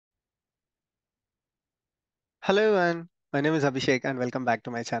Hello everyone, my name is Abhishek and welcome back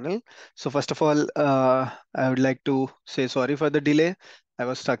to my channel. So first of all, I would like to say sorry for the delay. I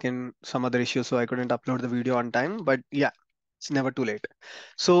was stuck in some other issue, so I couldn't upload the video on time. But yeah, it's never too late.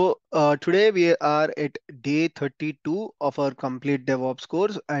 So today we are at day 32 of our complete DevOps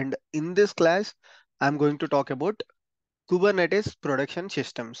course, and in this class, I'm going to talk about Kubernetes production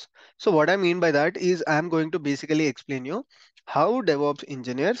systems. So what I mean by that is I'm going to basically explain you how DevOps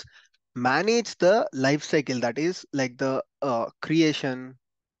engineers manage the life cycle, that is like the creation,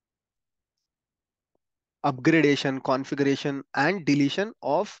 upgradation, configuration, and deletion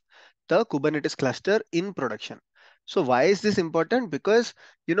of the Kubernetes cluster in production. So why is this important? Because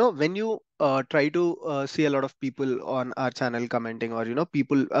when you try to see a lot of people on our channel commenting, or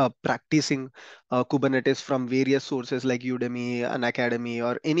people practicing Kubernetes from various sources like Udemy, an academy,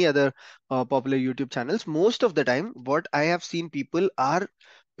 or any other popular YouTube channels, most of the time what I have seen people are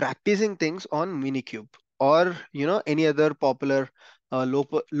practicing things on Minikube or any other popular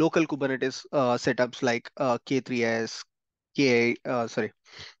local Kubernetes setups like K3s,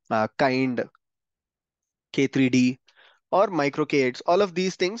 Kind, K3D, or micro K8s. All of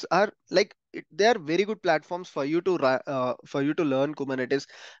these things are like they are very good platforms for you to for you to learn Kubernetes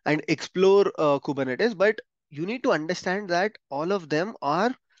and explore Kubernetes. But you need to understand that all of them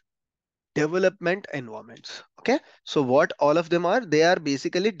are development environments. Okay, so what all of them are, they are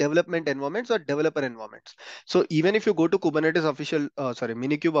basically development environments or developer environments. So even if you go to Kubernetes official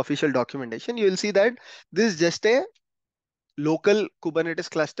Minikube official documentation, you will see that this is just a local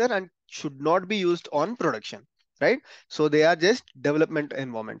Kubernetes cluster and should not be used on production, right? So they are just development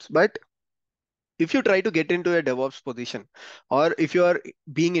environments. But if you try to get into a DevOps position, or if you are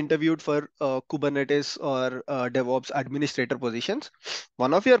being interviewed for Kubernetes or DevOps administrator positions,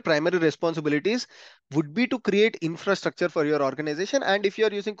 one of your primary responsibilities would be to create infrastructure for your organization. And if you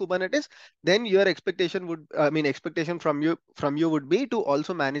are using Kubernetes, then your expectation from you would be to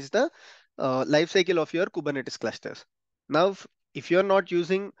also manage the life cycle of your Kubernetes clusters. Now, if you're not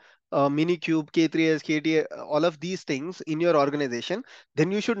using Minikube, K3s, KT, all of these things in your organization,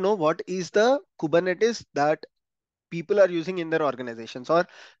 then you should know what is the Kubernetes that people are using in their organizations, or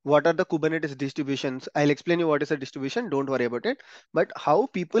what are the Kubernetes distributions. I'll explain you what is a distribution, don't worry about it, but how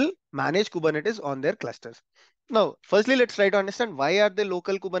people manage Kubernetes on their clusters. Now, firstly, let's try to understand why are they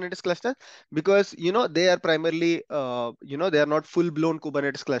local Kubernetes clusters. Because they are primarily they are not full blown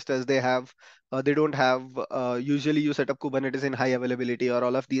Kubernetes clusters. They don't have usually you set up Kubernetes in high availability or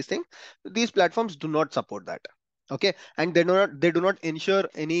all of these things. These platforms do not support that. Okay, and they do not ensure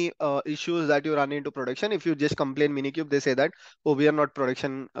any issues that you run into production. If you just complain Minikube, they say that, oh, we are not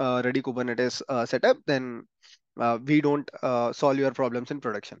production ready Kubernetes setup, then we don't solve your problems in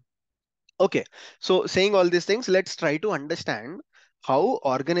production. Okay, so saying all these things, let's try to understand how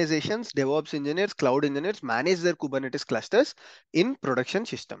organizations, DevOps engineers, cloud engineers manage their Kubernetes clusters in production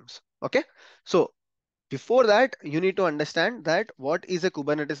systems. Okay, so before that, you need to understand that what is a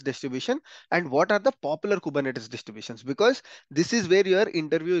Kubernetes distribution and what are the popular Kubernetes distributions, because this is where your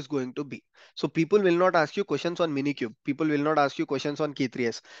interview is going to be. So people will not ask you questions on Minikube. People will not ask you questions on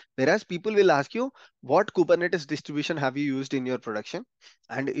K3s. Whereas people will ask you what Kubernetes distribution have you used in your production?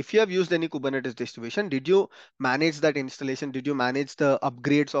 And if you have used any Kubernetes distribution, did you manage that installation? Did you manage the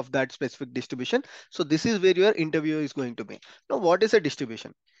upgrades of that specific distribution? So this is where your interview is going to be. Now, what is a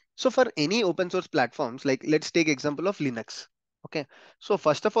distribution? So for any open source platforms, like let's take example of Linux. Okay. So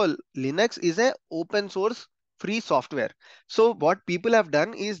first of all, Linux is a open source free software. So what people have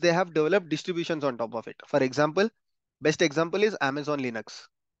done is they have developed distributions on top of it. For example, best example is Amazon Linux,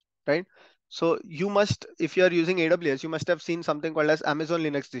 right? So you must, if you are using AWS, you must have seen something called as Amazon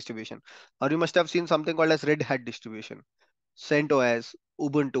Linux distribution, or you must have seen something called as Red Hat distribution, CentOS,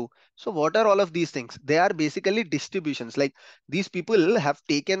 Ubuntu. So what are all of these things? They are basically distributions. Like these people have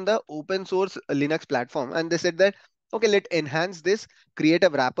taken the open source Linux platform and they said that, okay, let enhance this, create a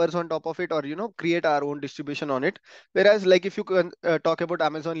wrappers on top of it, or create our own distribution on it. Whereas like if you can talk about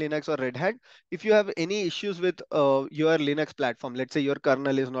Amazon Linux or Red Hat, if you have any issues with your Linux platform, let's say your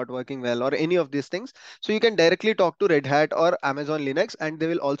kernel is not working well or any of these things, so you can directly talk to Red Hat or Amazon Linux, and they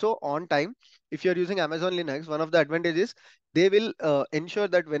will also on time. If you're using Amazon Linux, one of the advantages, they will ensure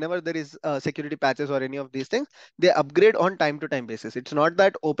that whenever there is security patches or any of these things, they upgrade on time to time basis. It's not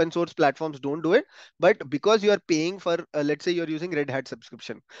that open source platforms don't do it, but because you are paying for, let's say you're using Red Hat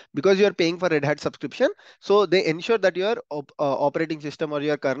subscription, because you are paying for Red Hat subscription, so they ensure that your operating system or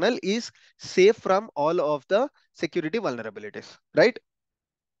your kernel is safe from all of the security vulnerabilities, right?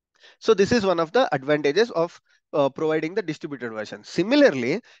 So this is one of the advantages of providing the distributed version.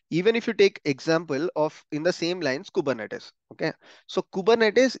 Similarly, even if you take example of in the same lines, Kubernetes. Okay, so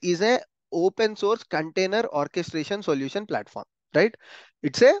Kubernetes is a open source container orchestration solution platform, right?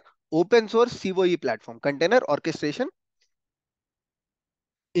 It's a open source COE platform, container orchestration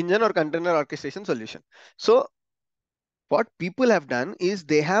engine or container orchestration solution. So what people have done is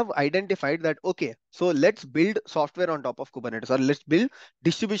they have identified that, okay, so let's build software on top of Kubernetes, or let's build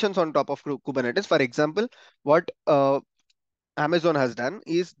distributions on top of Kubernetes. For example, what Amazon has done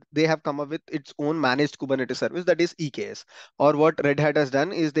is they have come up with its own managed Kubernetes service, that is EKS. Or what Red Hat has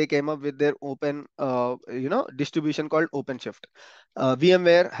done is they came up with their open, distribution called OpenShift.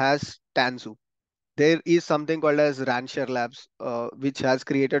 VMware has Tanzu. There is something called as Rancher Labs, which has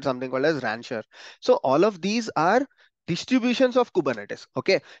created something called as Rancher. So all of these are distributions of Kubernetes.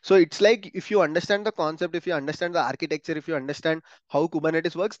 Okay, so it's like if you understand the concept, if you understand the architecture, if you understand how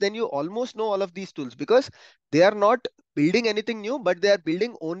Kubernetes works, then you almost know all of these tools, because they are not building anything new, but they are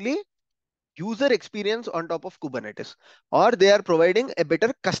building only user experience on top of Kubernetes, or they are providing a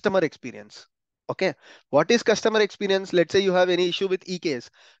better customer experience. Okay, what is customer experience? Let's say you have any issue with EKS.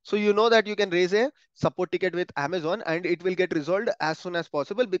 So you know that you can raise a support ticket with Amazon and it will get resolved as soon as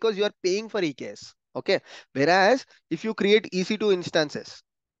possible because you are paying for EKS. Okay, whereas if you create EC2 instances,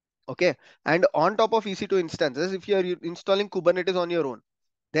 okay, and on top of EC2 instances, if you are installing Kubernetes on your own,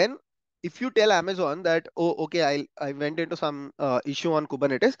 then if you tell Amazon that, oh, okay, I went into some issue on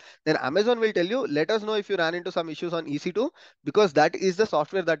Kubernetes, then Amazon will tell you, let us know if you ran into some issues on EC2, because that is the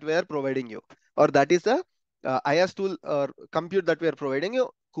software that we are providing you, or that is the IaaS tool or compute that we are providing you.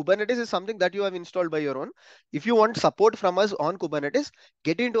 Kubernetes is something that you have installed by your own. If you want support from us on Kubernetes,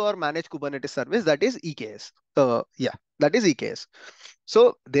 get into our managed Kubernetes service, that is EKS. Yeah, that is EKS.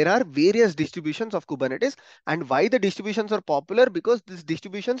 So there are various distributions of Kubernetes, and why the distributions are popular, because these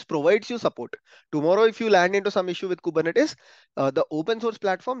distributions provides you support. Tomorrow, if you land into some issue with Kubernetes, the open source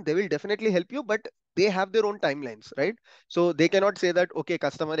platform, they will definitely help you, but they have their own timelines, right? So they cannot say that, okay,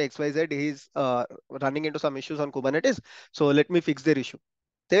 customer XYZ is running into some issues on Kubernetes, so let me fix their issue.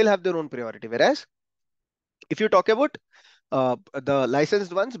 They will have their own priority. Whereas if you talk about the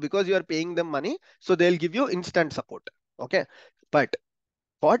licensed ones, because you are paying them money, so they'll give you instant support. Okay, but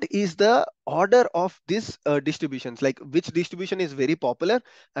what is the order of these distributions, like which distribution is very popular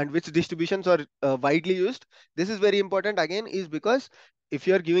and which distributions are widely used? This is very important again, is because if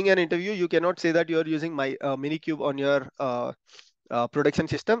you are giving an interview, you cannot say that you are using my Minikube on your production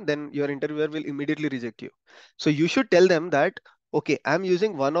system, then your interviewer will immediately reject you. So you should tell them that, okay, I'm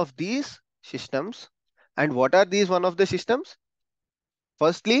using one of these systems. And what are these one of the systems?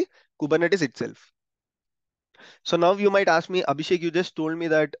 Firstly, Kubernetes itself. So now you might ask me, Abhishek, you just told me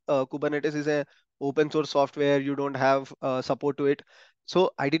that Kubernetes is a open source software. You don't have support to it.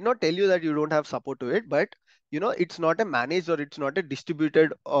 So I did not tell you that you don't have support to it, but it's not a managed, or it's not a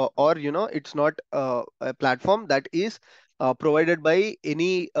distributed, or it's not a platform that is provided by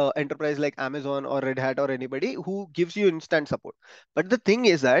any enterprise like Amazon or Red Hat or anybody who gives you instant support. But the thing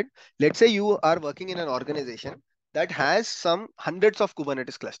is that, let's say you are working in an organization that has some hundreds of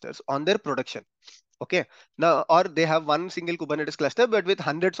Kubernetes clusters on their production. Okay. Now, or they have one single Kubernetes cluster, but with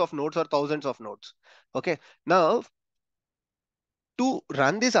hundreds of nodes or thousands of nodes. Okay. Now, to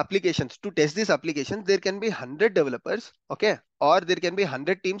run these applications, to test these applications, there can be 100 developers. Okay. Or there can be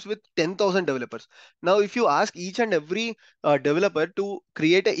 100 teams with 10,000 developers. Now, if you ask each and every developer to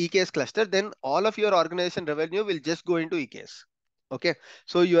create a EKS cluster, then all of your organization revenue will just go into EKS. Okay.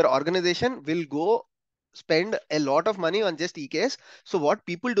 So your organization will go spend a lot of money on just EKS. So what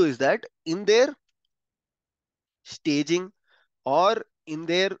people do is that in their staging, or in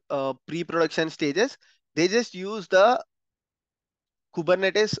their pre-production stages, they just use the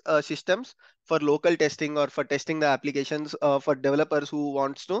Kubernetes systems for local testing, or for testing the applications, for developers who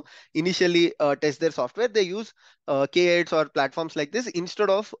wants to initially test their software. They use K8s or platforms like this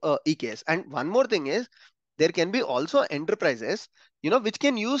instead of EKS. And one more thing is, there can be also enterprises, which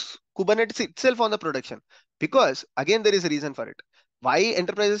can use Kubernetes itself on the production, because again, there is a reason for it. Why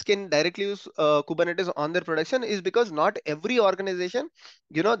enterprises can directly use Kubernetes on their production is because not every organization,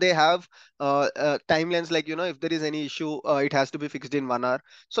 they have timelines, like, if there is any issue, it has to be fixed in 1 hour.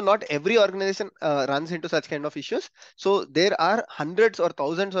 So not every organization runs into such kind of issues. So there are hundreds or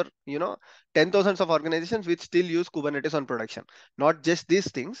thousands, or 10 thousands of organizations which still use Kubernetes on production, not just these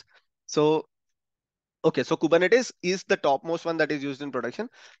things. So okay, so Kubernetes is the topmost one that is used in production.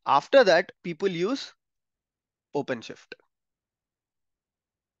 After that, people use OpenShift.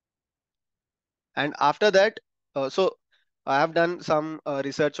 And after that, so I have done some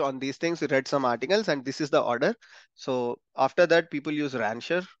research on these things, read some articles, and this is the order. So after that, people use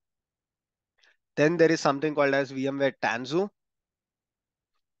Rancher. Then there is something called as VMware Tanzu.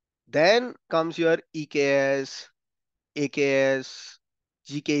 Then comes your EKS, AKS,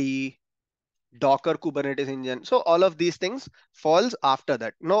 GKE. Docker Kubernetes engine. So all of these things falls after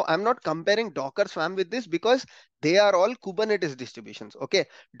that. No, I'm not comparing Docker Swarm with this because they are all Kubernetes distributions. Okay.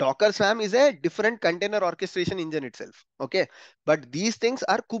 Docker Swarm is a different container orchestration engine itself. Okay. But these things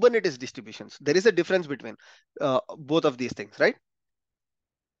are Kubernetes distributions. There is a difference between both of these things, right?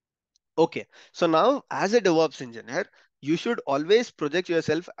 Okay, so now as a DevOps engineer, you should always project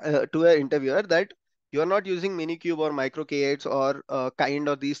yourself to an interviewer that you're not using Minikube or MicroK8s or kind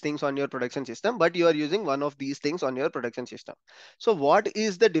of these things on your production system, but you are using one of these things on your production system. So what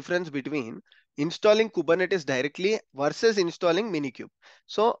is the difference between installing Kubernetes directly versus installing Minikube?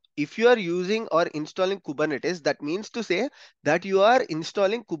 So if you are using or installing Kubernetes, that means to say that you are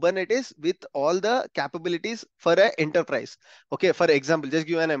installing Kubernetes with all the capabilities for an enterprise. Okay, for example, just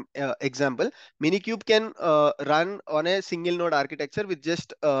give an example. Minikube can run on a single node architecture with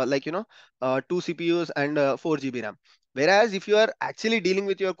just two CPUs and 4 GB RAM. Whereas if you are actually dealing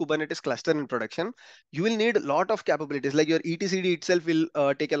with your Kubernetes cluster in production, you will need a lot of capabilities. Like your etcd itself will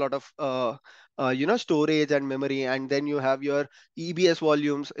take a lot of storage and memory, and then you have your EBS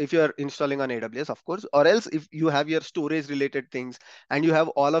volumes if you are installing on AWS, of course, or else if you have your storage related things and you have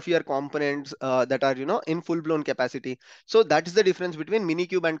all of your components that are in full blown capacity. So that is the difference between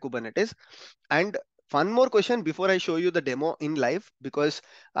Minikube and Kubernetes. And one more question before I show you the demo in live, because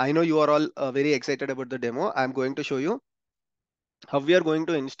I know you are all very excited about the demo. I'm going to show you how we are going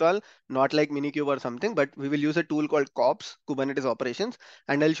to install, not like Minikube or something, but we will use a tool called KOPS, Kubernetes Operations,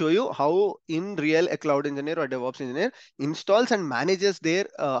 and I'll show you how in real a cloud engineer or DevOps engineer installs and manages their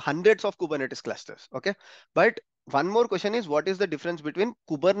hundreds of Kubernetes clusters. Okay, but one more question is, what is the difference between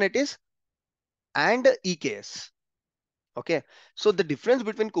Kubernetes and EKS? Okay, so the difference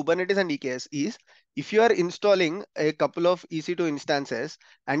between Kubernetes and EKS is, if you are installing a couple of EC2 instances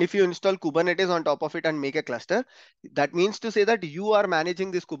and if you install Kubernetes on top of it and make a cluster, that means to say that you are managing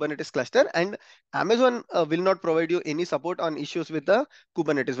this Kubernetes cluster, and Amazon will not provide you any support on issues with the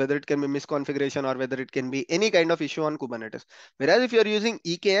Kubernetes, whether it can be misconfiguration or whether it can be any kind of issue on Kubernetes. Whereas if you are using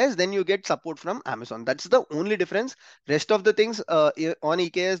EKS, then you get support from Amazon. That's the only difference. Rest of the things on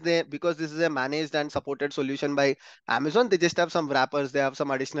EKS, they, because this is a managed and supported solution by Amazon, they just have some wrappers, they have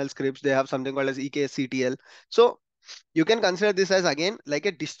some additional scripts, they have something called as EKSCTL. So you can consider this as again like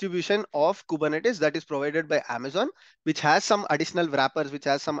a distribution of Kubernetes that is provided by Amazon, which has some additional wrappers, which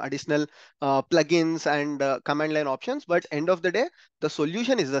has some additional plugins and command line options. But end of the day, the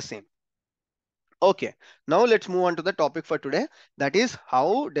solution is the same. Okay, now let's move on to the topic for today. That is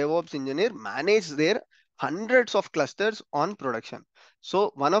how DevOps engineer manage their hundreds of clusters on production.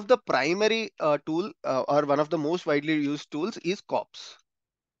 So one of the primary tool or one of the most widely used tools is KOPS.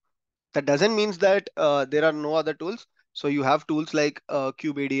 That doesn't mean that there are no other tools. So you have tools like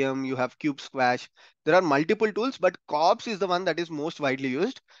KubeADM, you have KubeSquash. There are multiple tools, but KOPS is the one that is most widely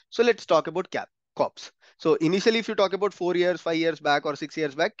used. So let's talk about KOPS. So initially, if you talk about 4 years, 5 years back, or 6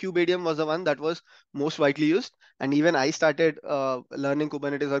 years back, KubeADM was the one that was most widely used. And even I started learning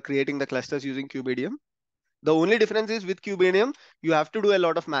Kubernetes or creating the clusters using KubeADM. The only difference is with Kubenium, you have to do a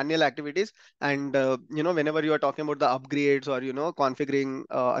lot of manual activities. And whenever you are talking about the upgrades or configuring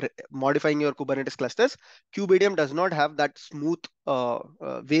or modifying your Kubernetes clusters, Kubenium does not have that smooth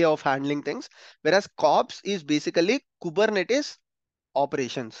way of handling things. Whereas KOPS is basically Kubernetes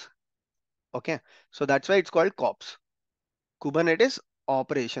operations. Okay, so that's why it's called KOPS. Kubernetes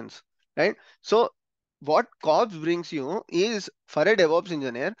operations, right? So what KOPS brings you is, for a DevOps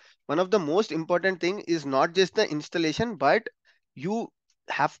engineer, one of the most important thing is not just the installation, but you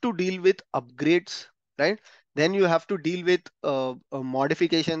have to deal with upgrades, right? Then you have to deal with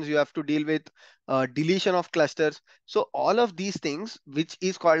modifications, you have to deal with deletion of clusters. So all of these things, which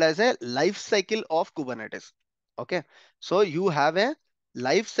is called as a life cycle of Kubernetes. Okay, so you have a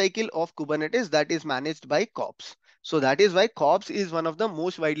life cycle of Kubernetes that is managed by KOPS. So that is why KOPS is one of the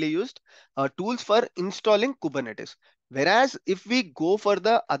most widely used tools for installing Kubernetes. Whereas if we go for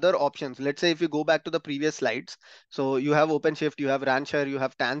the other options, let's say if you go back to the previous slides, so you have OpenShift, you have Rancher, you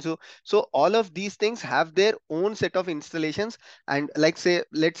have Tanzu. So all of these things have their own set of installations. And like say,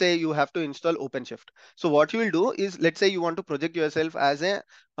 let's say you have to install OpenShift. So what you will do is, let's say you want to project yourself as a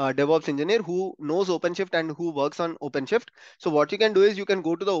DevOps engineer who knows OpenShift and who works on OpenShift. So what you can do is you can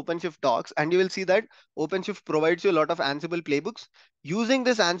go to the OpenShift docs and you will see that OpenShift provides you a lot of Ansible playbooks. Using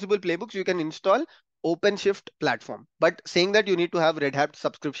this Ansible playbooks, you can install OpenShift platform. But saying that you need to have Red Hat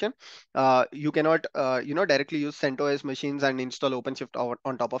subscription, you cannot, directly use CentOS machines and install OpenShift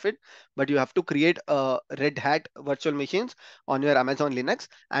on top of it. But you have to create Red Hat virtual machines on your Amazon Linux,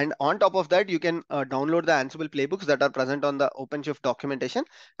 and on top of that, you can download the Ansible playbooks that are present on the OpenShift documentation,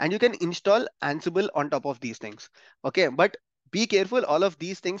 and you can install Ansible on top of these things. Okay, but be careful all of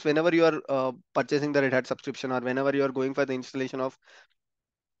these things whenever you are purchasing the Red Hat subscription, or whenever you are going for the installation of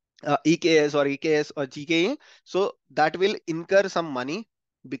EKS or EKS or GKE. So that will incur some money,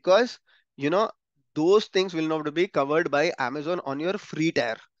 because you know those things will not be covered by Amazon on your free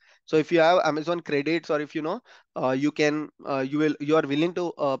tier. So if you have Amazon credits, or if you are willing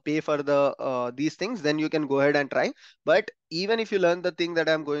to pay for these things, then you can go ahead and try. But even if you learn the thing that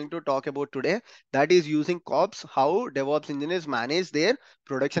I'm going to talk about today, that is using KOPS, how DevOps engineers manage their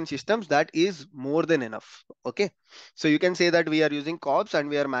production systems, that is more than enough. Okay, so you can say that we are using KOPS and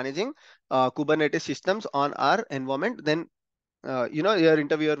we are managing Kubernetes systems on our environment. Then your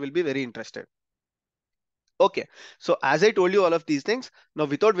interviewer will be very interested. Okay, so as I told you all of these things, now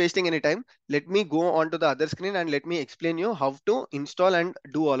without wasting any time, let me go on to the other screen and let me explain you how to install and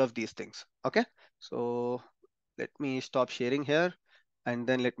do all of these things. Okay, so let me stop sharing here, and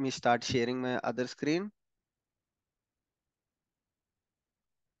then let me start sharing my other screen.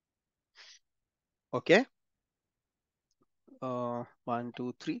 Okay, 1,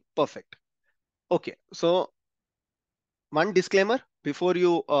 2, 3, perfect. Okay, so one disclaimer before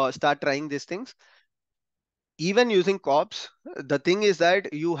you start trying these things. Even using KOPS, the thing is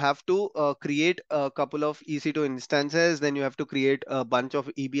that you have to create a couple of EC2 instances, then you have to create a bunch of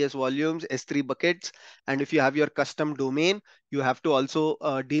EBS volumes, S3 buckets, and if you have your custom domain, you have to also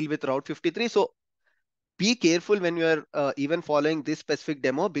deal with Route 53. So be careful when you are even following this specific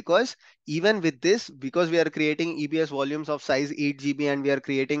demo, because even with this, because we are creating EBS volumes of size 8 GB, and we are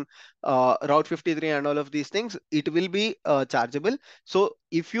creating Route 53 and all of these things, it will be chargeable. So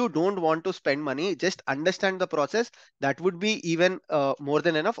if you don't want to spend money, just understand the process. That would be even more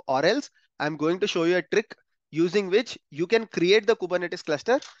than enough. Or else I'm going to show you a trick using which you can create the Kubernetes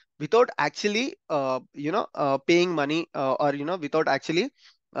cluster without actually paying money, or without actually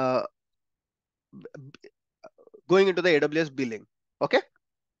uh, going into the AWS billing. Okay.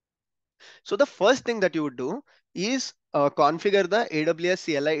 So the first thing that you would do is configure the AWS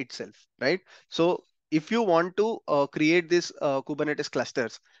CLI itself, right? So if you want to create this Kubernetes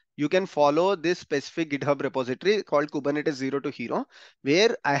clusters, you can follow this specific GitHub repository called Kubernetes Zero to Hero,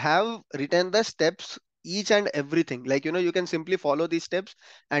 where I have written the steps, each and everything. Like, you can simply follow these steps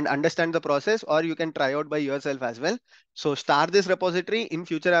and understand the process, or you can try out by yourself as well. So start this repository. In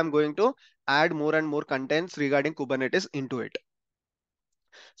future, I'm going to add more and more contents regarding Kubernetes into it.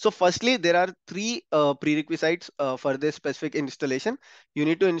 So firstly, there are three prerequisites for this specific installation. You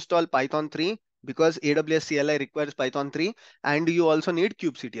need to install Python 3, because AWS CLI requires Python 3, and you also need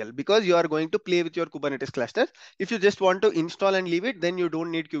kubectl, because you are going to play with your Kubernetes clusters. If you just want to install and leave it, then you don't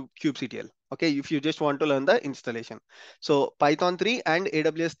need kubectl. Okay, if you just want to learn the installation. So Python 3 and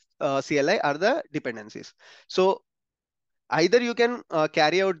AWS CLI are the dependencies. So either you can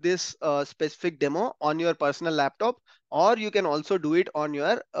carry out this specific demo on your personal laptop, or you can also do it on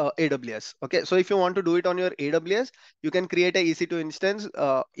your AWS. Okay, so if you want to do it on your AWS, you can create a EC2 instance.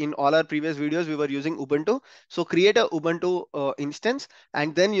 In all our previous videos, we were using Ubuntu. So create a Ubuntu instance,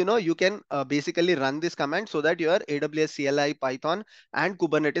 and then you can basically run this command so that your AWS CLI, Python, and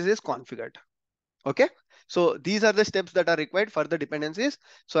Kubernetes is configured. Okay, so these are the steps that are required for the dependencies.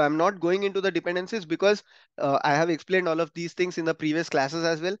 So I'm not going into the dependencies, because I have explained all of these things in the previous classes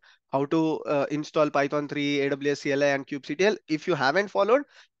as well, how to install Python 3, AWS CLI, and kubectl. If you haven't followed,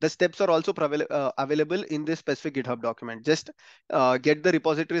 the steps are also available in this specific GitHub document. Just get the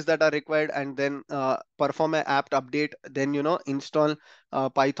repositories that are required, and then perform an apt update, then install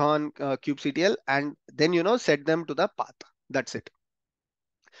Python, kubectl, and then set them to the path. That's it.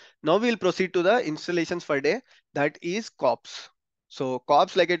 Now we'll proceed to the installations per day. That is KOPS. So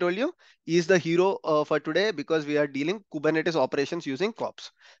KOPS, like I told you, is the hero for today, because we are dealing Kubernetes operations using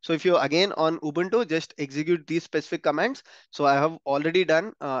KOPS. So if you again on Ubuntu, just execute these specific commands. So I have already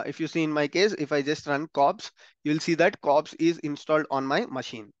done. If you see in my case, if I just run KOPS, you'll see that KOPS is installed on my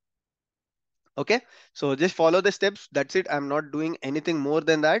machine. Okay, so just follow the steps. That's it. I'm not doing anything more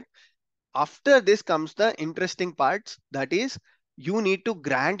than that. After this comes the interesting parts, that is, you need to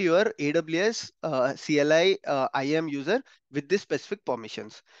grant your AWS CLI IAM user with this specific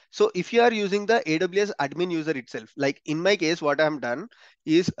permissions. So if you are using the AWS admin user itself, like in my case, what I'm done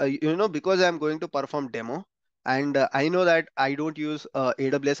is, because I'm going to perform demo, and I know that I don't use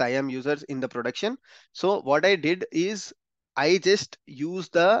AWS IAM users in the production. So what I did is I just use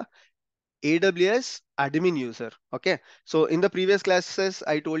the AWS admin user. Okay. So in the previous classes,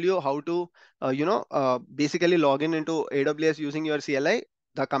 I told you how to, basically log in into AWS using your CLI.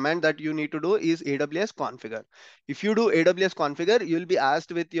 The command that you need to do is AWS configure. If you do AWS configure, you'll be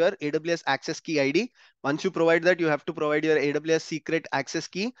asked with your AWS access key ID. Once you provide that, you have to provide your AWS secret access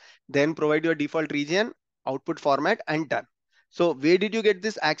key, then provide your default region, output format, and done. So where did you get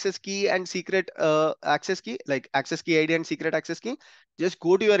this access key and secret access key, like access key ID and secret access key? Just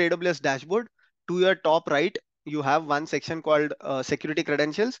go to your AWS dashboard. To your top right, you have one section called security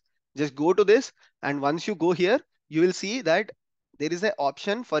credentials. Just go to this, and once you go here, you will see that there is an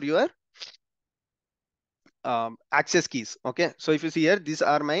option for your access keys. Okay, so if you see here, these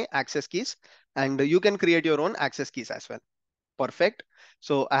are my access keys, and you can create your own access keys as well. Perfect.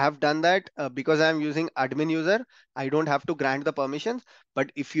 So I have done that because I am using admin user. I don't have to grant the permissions.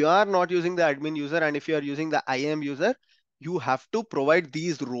 But if you are not using the admin user and if you are using the IAM user, you have to provide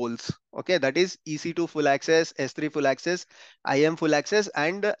these roles. Okay, that is EC2 full access, S3 full access, IAM full access,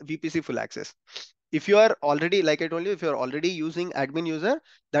 and VPC full access. If you are already, like I told you, if you are already using admin user,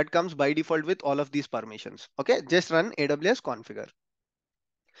 that comes by default with all of these permissions. Okay, just run AWS configure.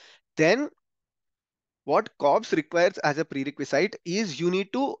 Then what KOPS requires as a prerequisite is you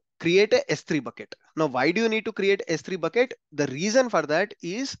need to create a S3 bucket. Now, why do you need to create S3 bucket? The reason for that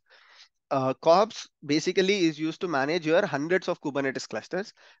is KOPS basically is used to manage your hundreds of Kubernetes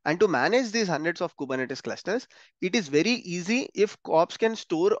clusters. And to manage these hundreds of Kubernetes clusters, it is very easy if KOPS can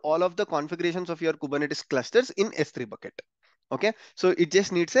store all of the configurations of your Kubernetes clusters in S3 bucket. Okay, so it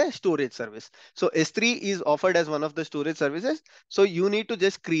just needs a storage service. So S3 is offered as one of the storage services. So you need to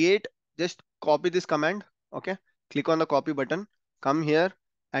just create, just copy this command. Okay, click on the copy button, come here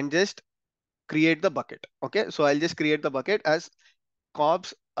and just create the bucket. Okay, so I'll just create the bucket as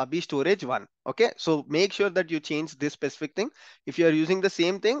KOPS Abhi storage 1. Okay, so make sure that you change this specific thing. If you are using the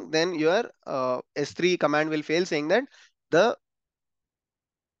same thing, then your S3 command will fail, saying that the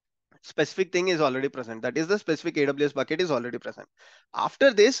specific thing is already present. That is, the specific AWS bucket is already present.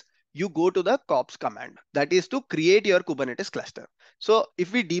 After this, you go to the KOPS command. That is to create your Kubernetes cluster. So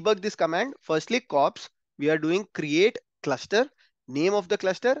if we debug this command, firstly KOPS, we are doing create cluster, name of the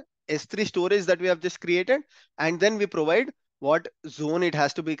cluster, S3 storage that we have just created, and then we provide what zone it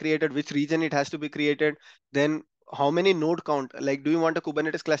has to be created, which region it has to be created, then how many node count, like do you want a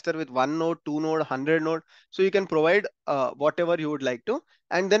Kubernetes cluster with 1 node, 2 node, 100 node? So you can provide whatever you would like to,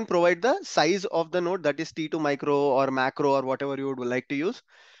 and then provide the size of the node, that is T2 micro or macro or whatever you would like to use.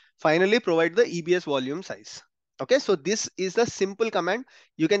 Finally, provide the EBS volume size. Okay, so this is the simple command.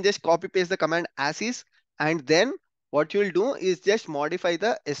 You can just copy paste the command as is, and then what you will do is just modify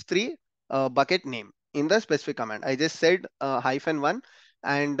the S3 bucket name in the specific command. I just said -1,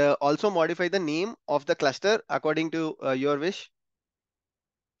 and also modify the name of the cluster according to your wish.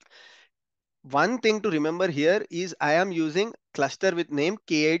 One thing to remember here is I am using cluster with name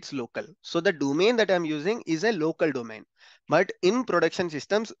K8's local. So the domain that I'm using is a local domain. But in production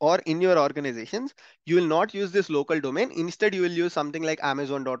systems or in your organizations, you will not use this local domain. Instead, you will use something like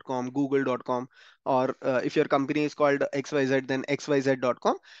Amazon.com, Google.com, or if your company is called XYZ, then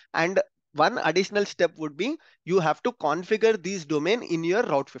XYZ.com. And one additional step would be you have to configure these domain in your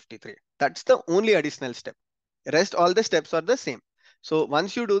Route 53. That's the only additional step. Rest all the steps are the same. So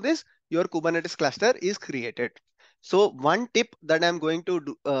once you do this, your Kubernetes cluster is created. So one tip that I'm going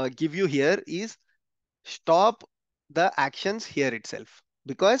to give you here is stop the actions here itself,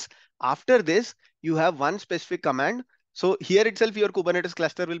 because after this you have one specific command. So here itself your Kubernetes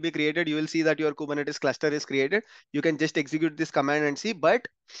cluster will be created. You will see that your Kubernetes cluster is created. You can just execute this command and see, but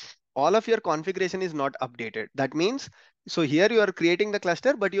all of your configuration is not updated. That means, so here you are creating the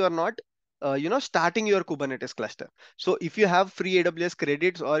cluster, but you are not starting your Kubernetes cluster. So if you have free AWS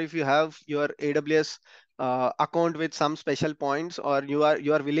credits, or if you have your AWS account with some special points, or you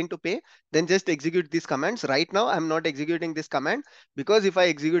are willing to pay, then just execute these commands. Right now I'm not executing this command, because if I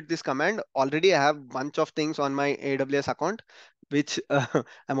execute this command, already I have bunch of things on my AWS account which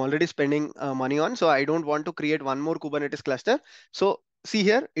I'm already spending money on. So I don't want to create one more Kubernetes cluster. So see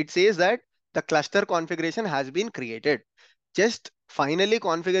here, it says that the cluster configuration has been created. Just finally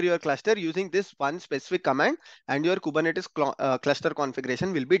configure your cluster using this one specific command, and your Kubernetes cluster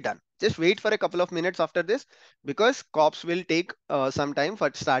configuration will be done. Just wait for a couple of minutes after this, because KOPS will take some time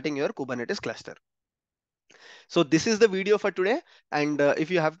for starting your Kubernetes cluster. So this is the video for today. And if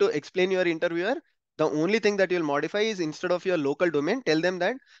you have to explain your interviewer, the only thing that you'll modify is, instead of your local domain, tell them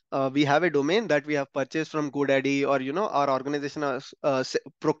that we have a domain that we have purchased from GoDaddy, or our organization has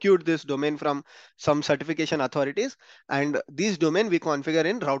procured this domain from some certification authorities, and this domain we configure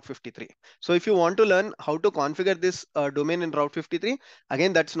in Route 53. So if you want to learn how to configure this domain in Route 53,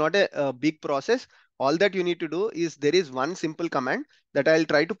 again, that's not a big process. All that you need to do is, there is one simple command that I'll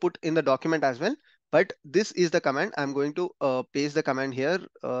try to put in the document as well. But this is the command. I'm going to paste the command here.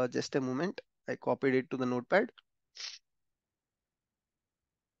 Just a moment. I copied it to the notepad.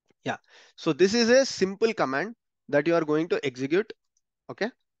 Yeah. So this is a simple command that you are going to execute.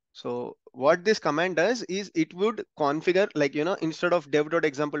 Okay. So what this command does is it would configure, like, instead of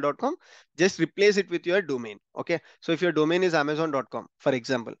dev.example.com, just replace it with your domain. Okay. So if your domain is amazon.com, for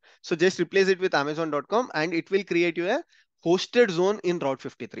example, so just replace it with amazon.com and it will create you a hosted zone in Route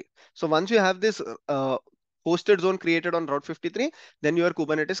 53. So once you have this hosted zone created on Route 53, then your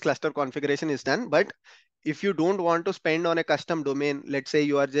Kubernetes cluster configuration is done. But if you don't want to spend on a custom domain, let's say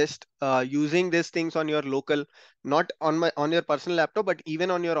you are just using these things on your local, not on your personal laptop, but even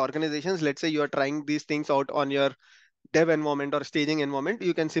on your organizations, let's say you are trying these things out on your dev environment or staging environment,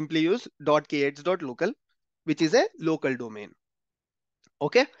 you can simply use .k8s.local, which is a local domain.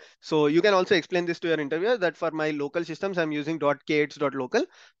 Okay, so you can also explain this to your interviewer that for my local systems I'm using .k8s.local,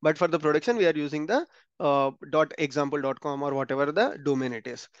 but for the production we are using the .example.com or whatever the domain it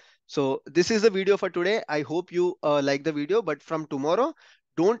is. So this is the video for today. I hope you like the video, but from tomorrow,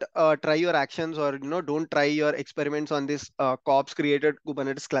 don't try your actions, or don't try your experiments on this KOPS created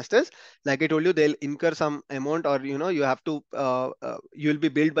Kubernetes clusters. Like I told you, they'll incur some amount, or you have to you'll be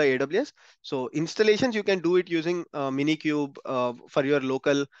billed by AWS. So installations, you can do it using Minikube for your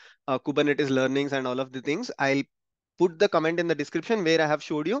local Kubernetes learnings and all of the things. I'll put the comment in the description where I have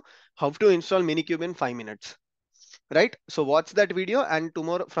showed you how to install Minikube in 5 minutes. Right? So watch that video, and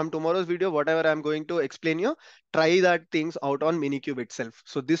tomorrow, from tomorrow's video, whatever I'm going to explain you, try that things out on Minikube itself.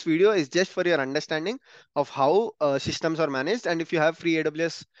 So this video is just for your understanding of how systems are managed. And if you have free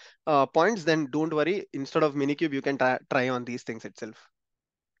AWS points, then don't worry. Instead of Minikube, you can try on these things itself.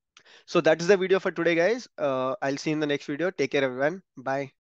 So that is the video for today, guys. I'll see you in the next video. Take care, everyone. Bye.